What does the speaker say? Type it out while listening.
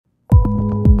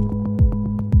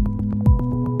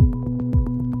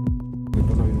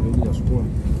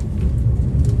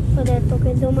detto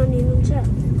che domani non c'è.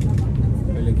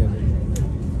 Quelli che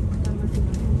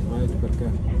ma perché?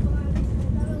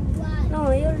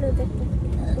 No, io le ho detto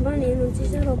domani non ci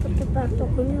sarò perché parto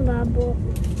con mio babbo.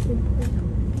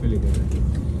 Quelli che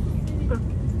Ah,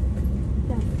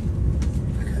 dai,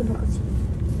 come così.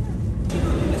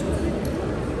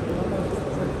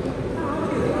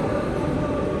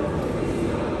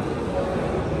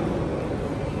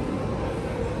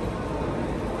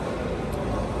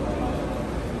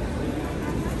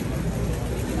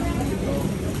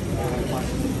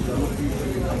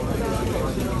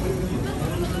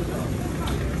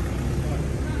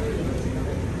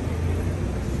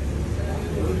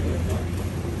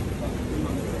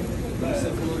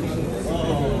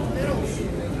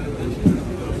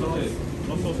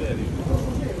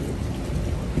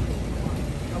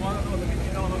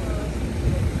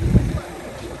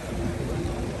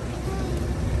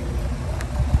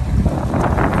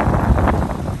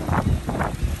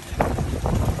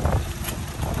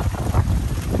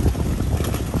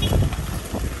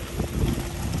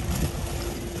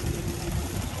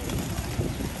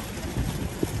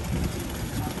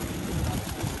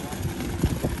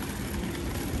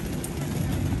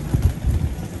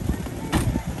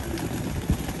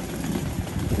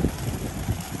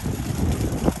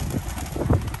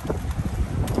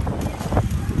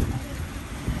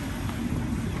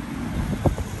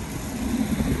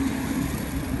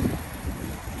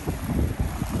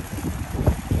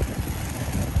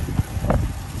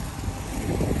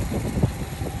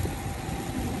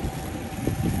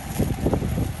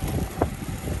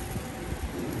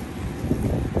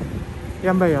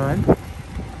 Yan ba yun?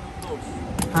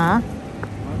 Ha?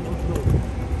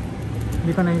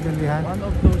 Hindi ko naiintindihan. One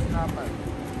of those naman.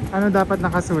 Ano dapat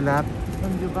nakasulat?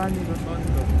 San Giovanni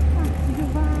Rotondo.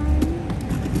 Giovanni.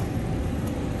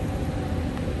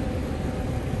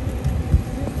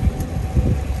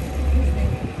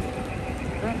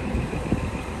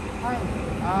 Hi.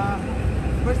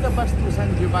 Where's the bus to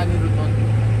San Giovanni Rotondo?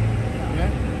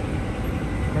 Yeah?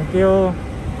 Thank you.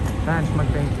 Thanks,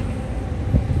 mag-thank you.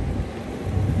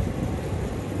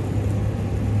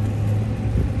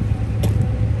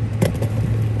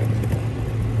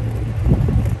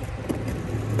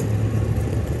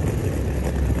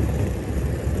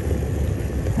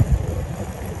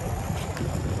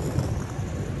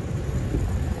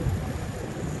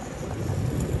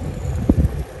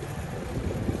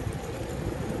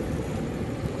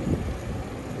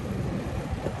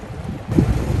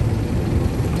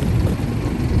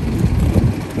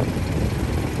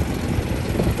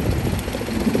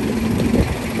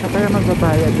 Kaya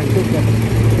magbabayad ng ticket.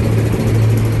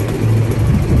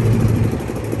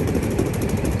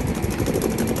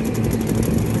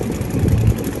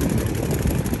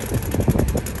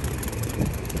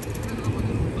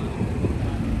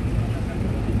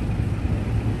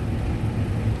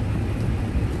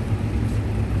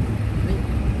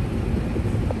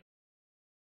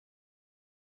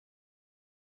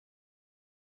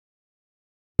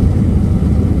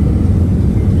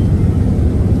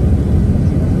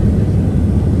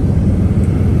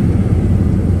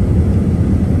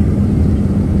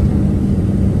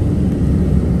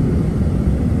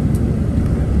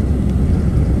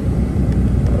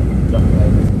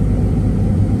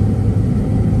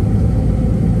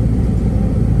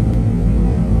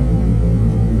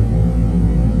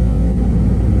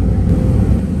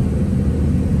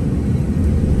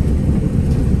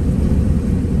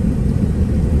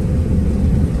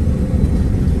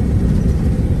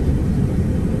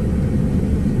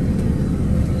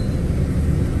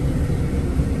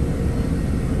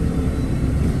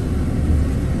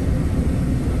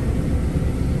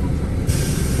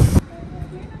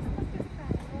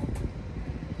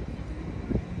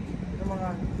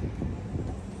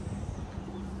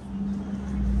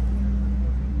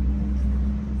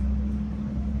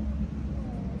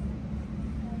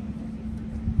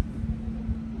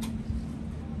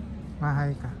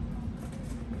 Mahay ka.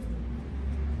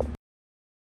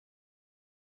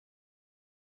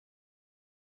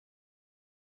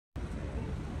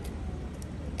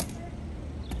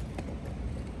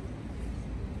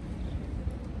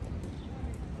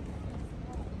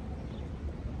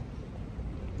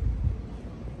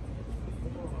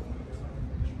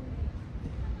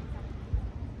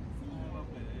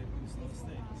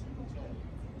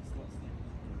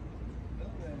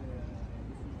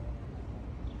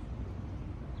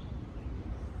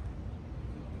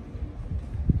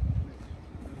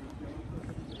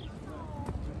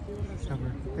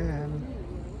 Ayan.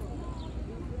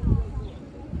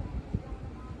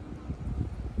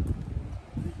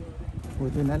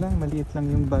 Buti na lang, maliit lang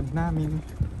yung bag namin.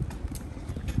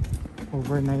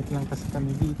 Overnight lang kasi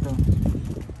kami dito.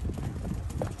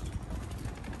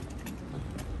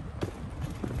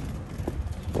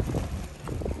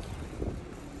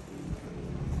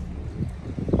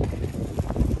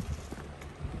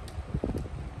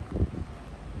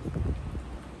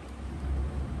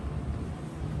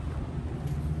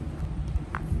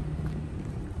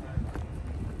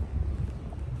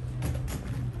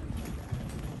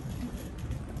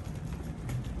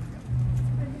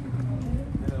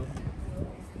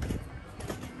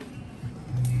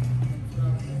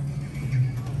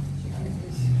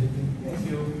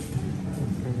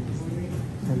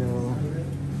 Hello.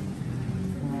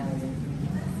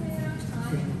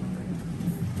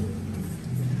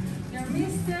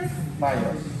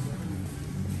 Bios.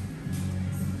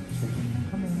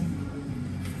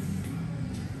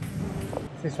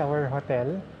 This is our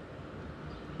hotel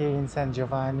here in San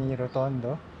Giovanni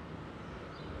Rotondo,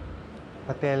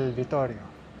 Hotel Vittorio.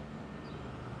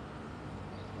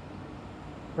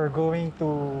 We're going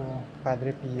to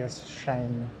Padre Pio's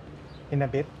shrine in a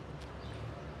bit.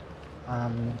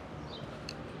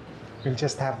 We'll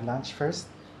just have lunch first,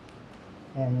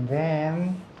 and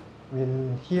then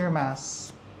we'll hear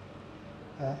Mass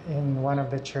in one of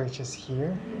the churches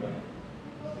here.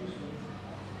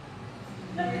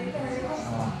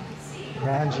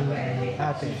 Ranji and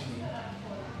Ate.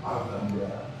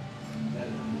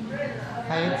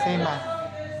 Hi, say Ma.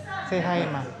 Say hi,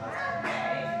 Ma.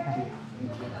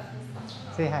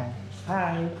 Say hi.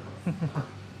 Hi.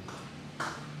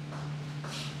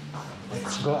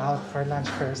 Let's go out for lunch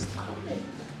first.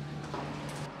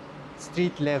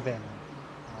 Street level.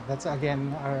 That's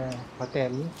again our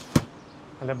hotel.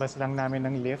 Palabas lang namin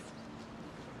ng lift.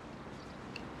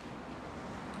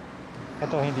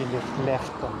 Ito hindi lift,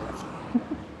 left to left.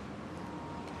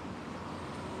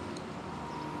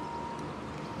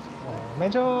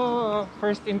 Medyo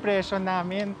first impression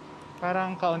namin,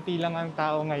 parang kaunti lang ang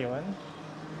tao ngayon.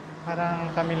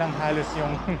 Parang kami lang halos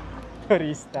yung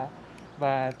turista.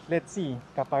 But let's see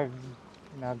kapag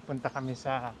nagpunta kami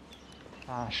sa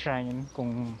shrine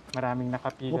kung maraming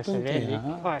nakapila sa Open relic.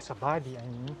 kaya? Sa body, I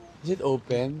mean. Is it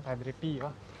open? Padre Pio.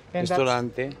 And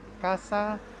Restaurante? that's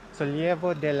Casa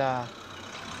Sollievo della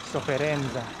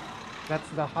Sofferenza. That's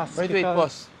the hospital. Wait,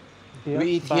 pause. Built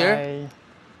We eat by here?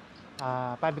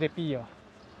 Padre Pio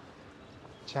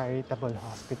Charitable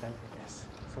Hospital, I guess.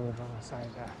 So those are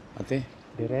the Ate,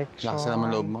 direction. lakas naman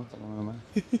loob mo. Tanong naman.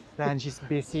 Lunch is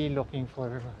busy looking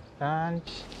for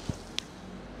lunch.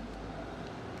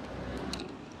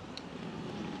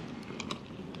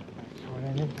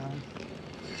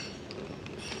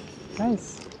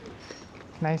 Nice.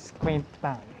 Nice quaint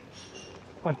town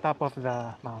on top of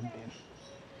the mountain.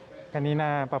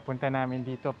 Kanina papunta namin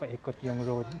dito, paikot yung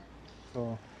road.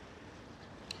 So,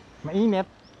 mainit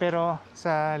pero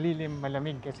sa lilim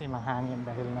malamig kasi mahangin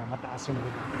dahil na mataas yung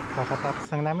road. Kakatapos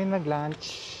lang namin nag-lunch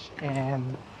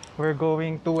and we're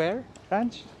going to where?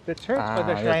 Lunch? The church or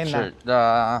the shrine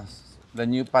na? The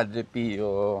new Padre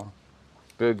Pio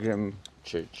Pilgrim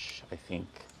Church, I think.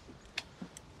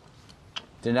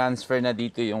 Transfer na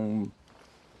dito yung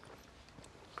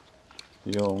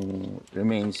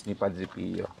remains ni Padre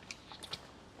Pio.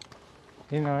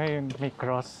 You know, may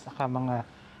cross saka mga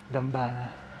dambana.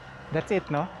 That's it,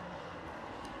 no?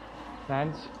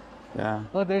 Ranj? Yeah.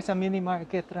 Oh, there's a mini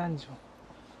market, Ranj.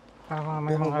 Parang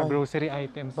may Pero mga why? grocery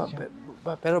items dyan.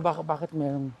 Pero bakit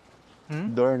merong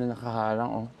door na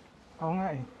nakaharang, oh? Oo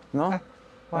nga eh. No? One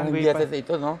Parang way hindi pa. yata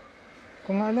ito, no?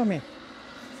 Kung alam eh.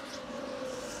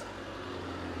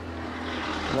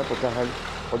 Wala,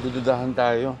 pagdududahan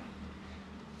tayo.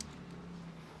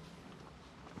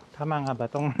 Tama nga ba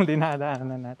itong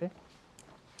dinadaanan natin?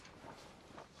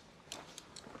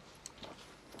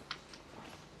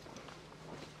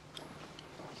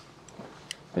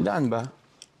 May daan ba?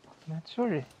 Not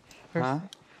sure eh. Ha?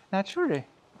 Not sure eh.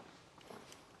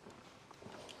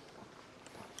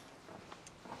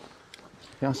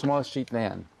 Yung small street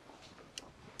na yan.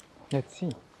 Let's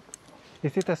see.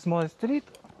 Is it a small street?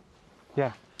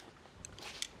 Yeah.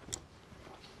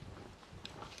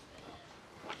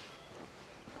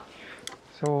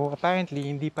 So apparently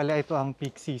hindi pala ito ang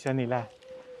peak season nila.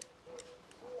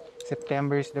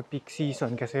 September is the peak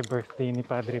season kasi birthday ni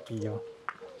Padre Pio.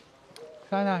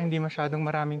 Sana hindi masyadong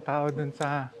maraming tao dun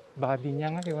sa body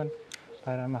niya ngayon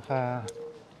para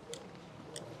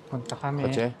punta kami.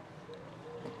 Kotse?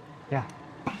 Yeah.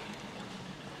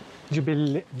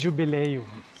 Jubileum.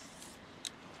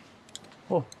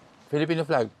 Oh, Filipino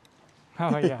flag.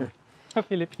 Oh yeah.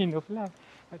 Filipino flag.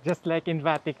 Just like in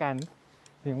Vatican.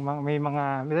 May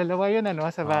dalawa yun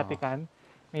sa Vatican.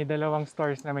 may dalawang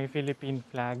stores na may Philippine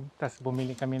flag. Tapos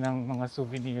bumili kami ng mga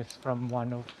souvenirs from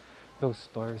one of those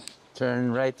stores.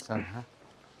 Turn right, son, ha?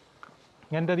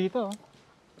 Ganda dito, oh.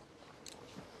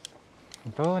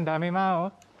 Ito, ang dami ma,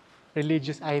 oh.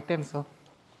 Religious items, oh.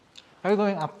 Are we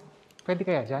going up? Pwede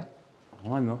kaya dyan?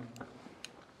 Oo, ano?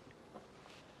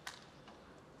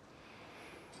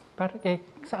 Para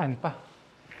saan pa?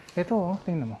 Ito, oh,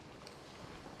 tingnan mo.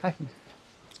 Ay.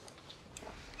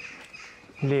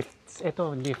 Lifts.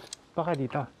 Ito, lift. Baka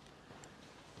dito.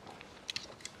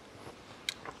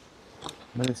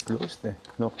 But it's closed, eh.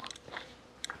 Look.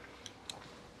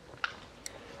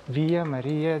 Via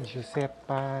Maria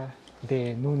Giuseppa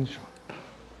de Nuncio.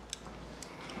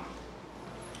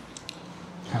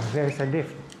 Oh, there's a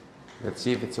lift. Let's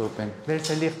see if it's open. There's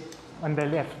a lift on the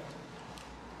left.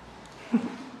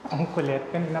 Ang kulit.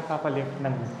 Kanina papalift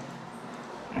ng...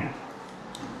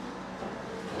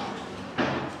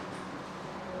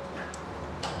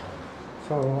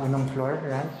 So, anong floor,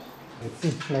 Raj? Let's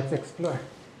see. Let's explore.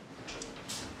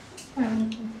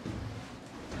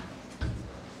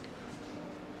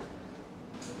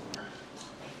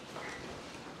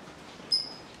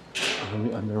 Are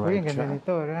we on the Uy, right ang ganda track?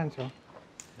 nito, Raj. Oh.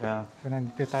 Yeah. So,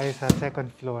 nandito tayo sa second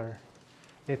floor.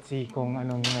 Let's see kung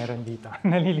anong meron dito.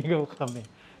 Naliligaw kami.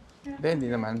 Hindi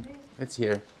naman. It's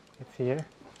here. It's here.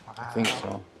 I think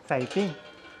so. Exciting.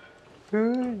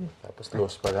 Uy. Tapos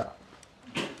close pala.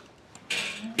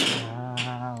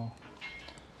 Wow.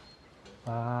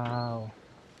 Wow.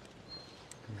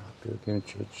 Pilgrim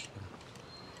Church.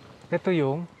 Ito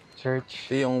yung church.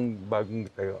 Ito yung bagong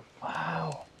tayo.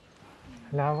 Wow.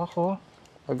 Lawak ko.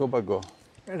 Bago-bago.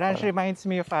 Ranch reminds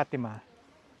me of Fatima.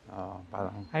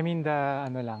 Parang... I mean the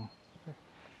ano lang.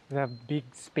 The big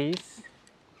space.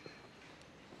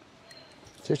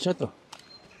 Church na to.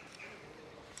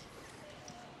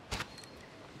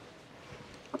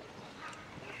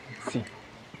 Let's see.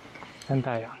 Saan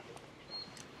tayo?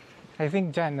 I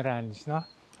think Jan Ranch, no?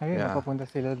 Ayun, Yeah. napapunta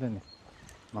sila dun eh.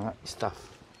 Mga staff.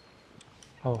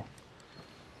 Oh.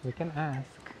 We can ask.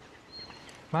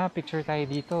 Picture tayo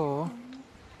dito, oh.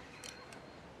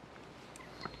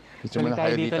 Picture muna Tuloy tayo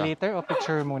kayo dito dito. later o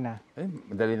picture muna? Eh,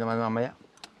 madali naman mamaya.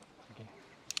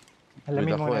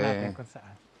 Alamin Good ako muna eh. natin kung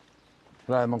saan.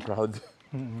 Wala namang crowd.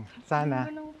 Sana.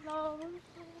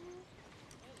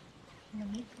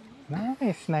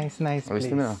 Nice, nice, nice Alis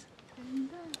place. na.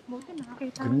 Buti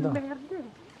nakakita Ganda. ng berde.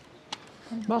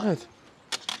 Bakit?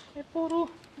 Eh, puro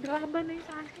graba na yung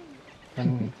sa akin.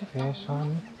 Confession.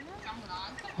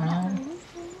 Ah.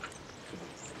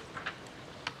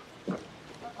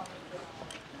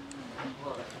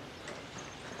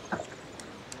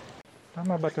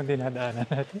 Tama ba itong dinadaanan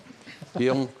natin?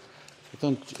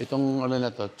 Itong ano na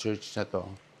to, church na to,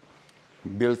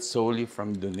 built solely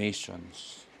from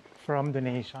donations From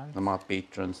donation. ng mga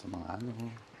patrons, ng mga ano.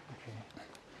 Okay.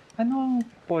 Ano ang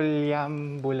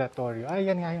polyambulatorio? Ah,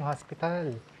 yan nga yung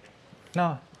hospital.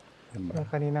 No? Yung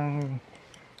kaninang...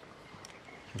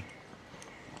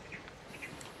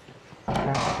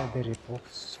 Casa de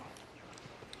Reposo.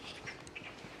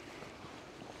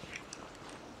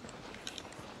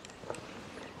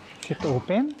 Is it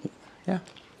open? Yeah.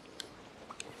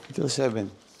 Until 7.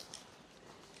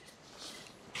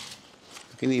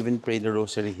 You can even pray the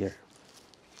rosary here.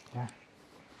 Yeah.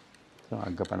 So,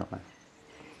 aga pa naman.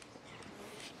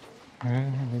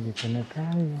 Dito na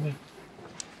tayo.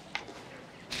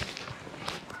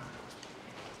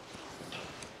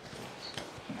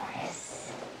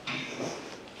 Nice.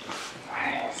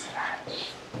 Nice ranch.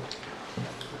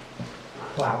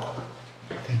 Wow.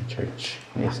 Ito yung church.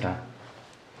 Yes, ha?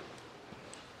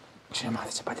 Gusto naman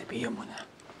natin sa Padre Pio muna.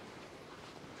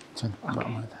 Saan? Baka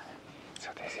muna tayo.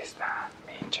 So this is the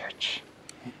main church.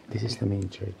 This is the main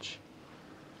church.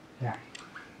 Yeah.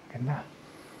 Ganda.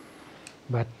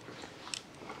 But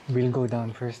we'll go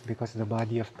down first because the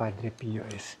body of Padre Pio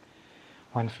is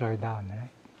one floor down, right?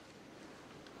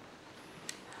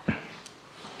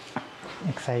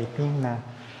 Exciting na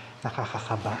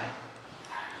nakakakaba.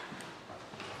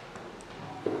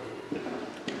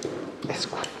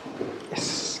 Escort.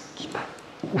 Eskita.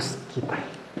 Uskita.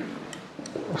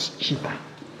 Uskita.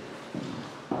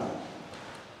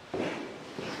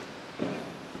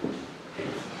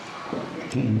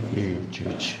 Ito yung inferior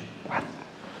church. What?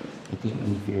 Ito yung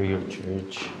inferior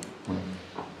church.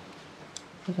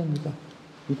 Saan dito?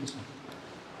 Dito sa...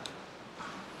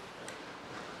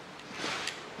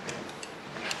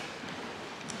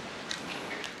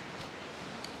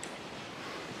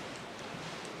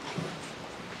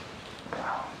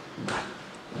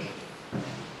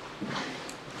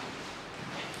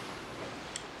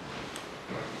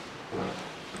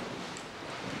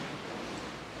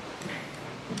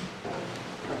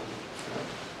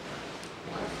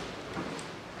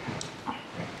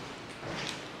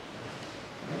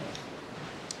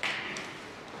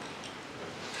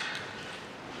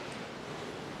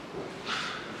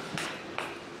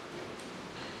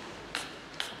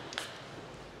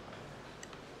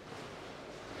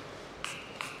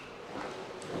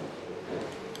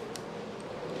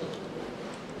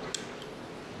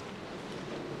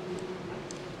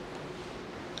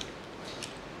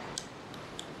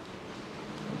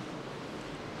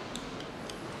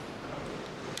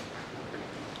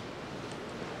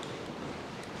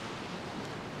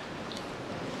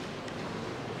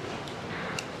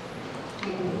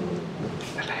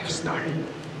 story.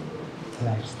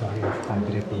 Life story of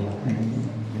Padre Pio.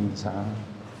 Sa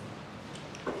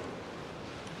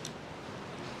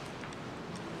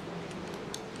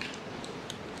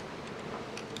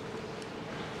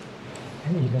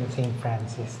And even Saint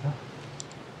Francis, no?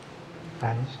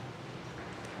 Spanish.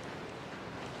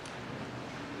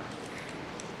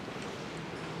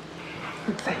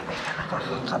 Excited na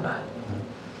nakakakaba.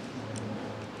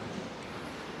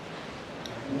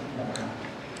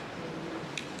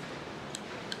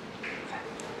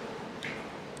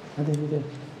 Ate, dito.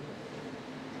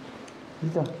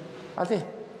 Dito. Ate.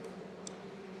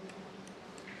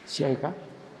 Share ka?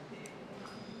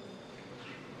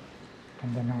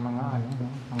 Ganda ng mga ano, no?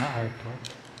 Mga artwork.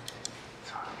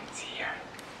 So, it's here.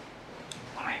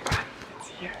 Oh my God, it's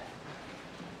here.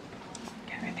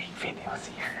 Can we take videos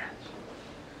here?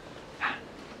 Ah.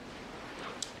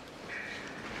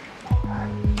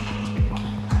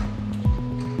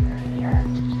 Here.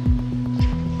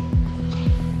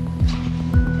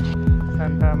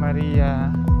 Santa Maria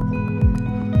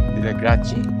Dile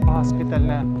grazie. Hospital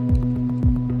na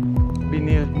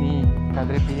binild ni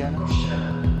Padre Pio. No?